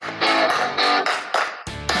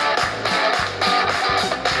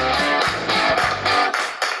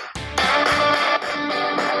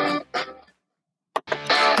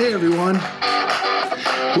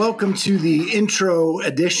welcome to the intro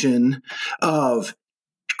edition of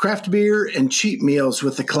Craft Beer and Cheap Meals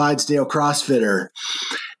with the Clydesdale CrossFitter.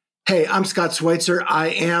 Hey, I'm Scott Schweitzer. I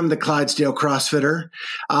am the Clydesdale CrossFitter.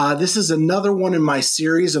 This is another one in my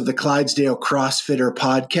series of the Clydesdale CrossFitter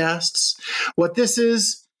podcasts. What this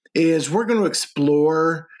is we're going to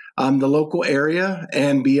explore the local area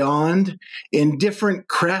and beyond in different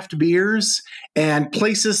craft beers and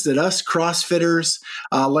places that us CrossFitters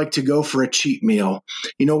like to go for a cheat meal.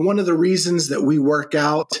 You know, one of the reasons that we work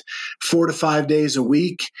out 4 to 5 days a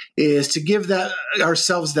week is to give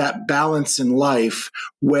ourselves that balance in life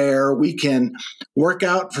where we can work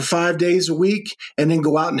out for 5 days a week and then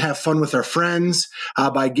go out and have fun with our friends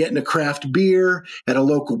by getting a craft beer at a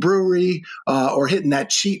local brewery or hitting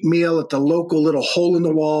that cheat meal at the local little hole in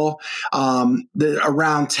the wall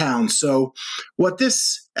around town. So what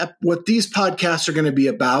these podcasts are going to be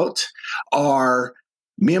about are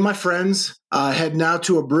me and my friends heading out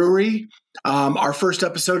to a brewery. Our first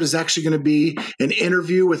episode is actually going to be an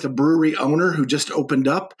interview with a brewery owner who just opened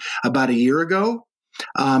up about a year ago.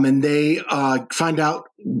 And they find out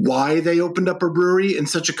why they opened up a brewery in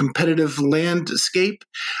such a competitive landscape,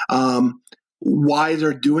 why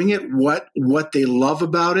they're doing it, what they love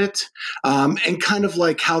about it, and kind of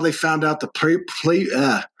like how they found out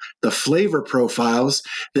the flavor profiles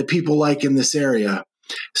that people like in this area.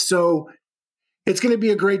 So it's going to be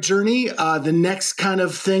a great journey. The next kind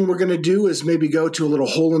of thing we're going to do is maybe go to a little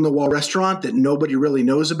hole-in-the-wall restaurant that nobody really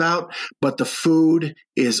knows about, but the food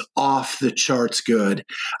is off the charts good.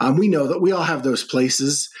 We know that we all have those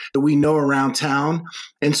places that we know around town.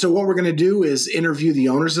 And so what we're going to do is interview the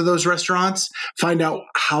owners of those restaurants, find out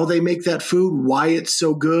how they make that food, why it's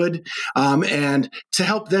so good, and to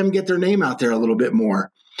help them get their name out there a little bit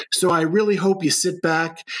more. So I really hope you sit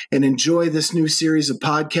back and enjoy this new series of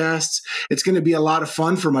podcasts. It's going to be a lot of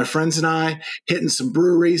fun for my friends and I, hitting some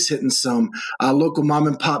breweries, hitting some local mom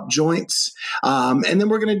and pop joints. And then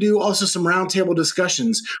we're going to do also some roundtable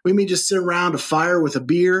discussions. We may just sit around a fire with a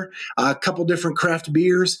beer, a couple different craft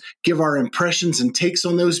beers, give our impressions and takes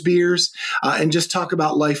on those beers, and just talk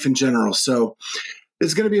about life in general. So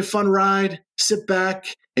it's going to be a fun ride. Sit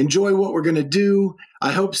back, enjoy what we're going to do.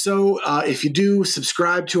 I hope so. If you do,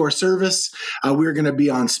 subscribe to our service. We're going to be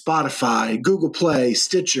on Spotify, Google Play,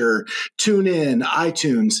 Stitcher, TuneIn,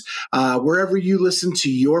 iTunes, wherever you listen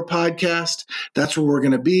to your podcast. That's where we're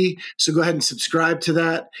going to be. So go ahead and subscribe to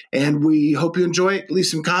that. And we hope you enjoy it. Leave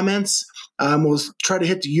some comments. We'll try to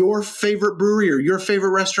hit your favorite brewery or your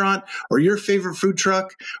favorite restaurant or your favorite food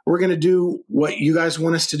truck. We're going to do what you guys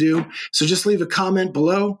want us to do. So just leave a comment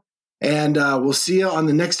below, and we'll see you on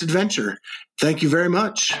the next adventure. Thank you very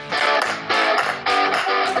much.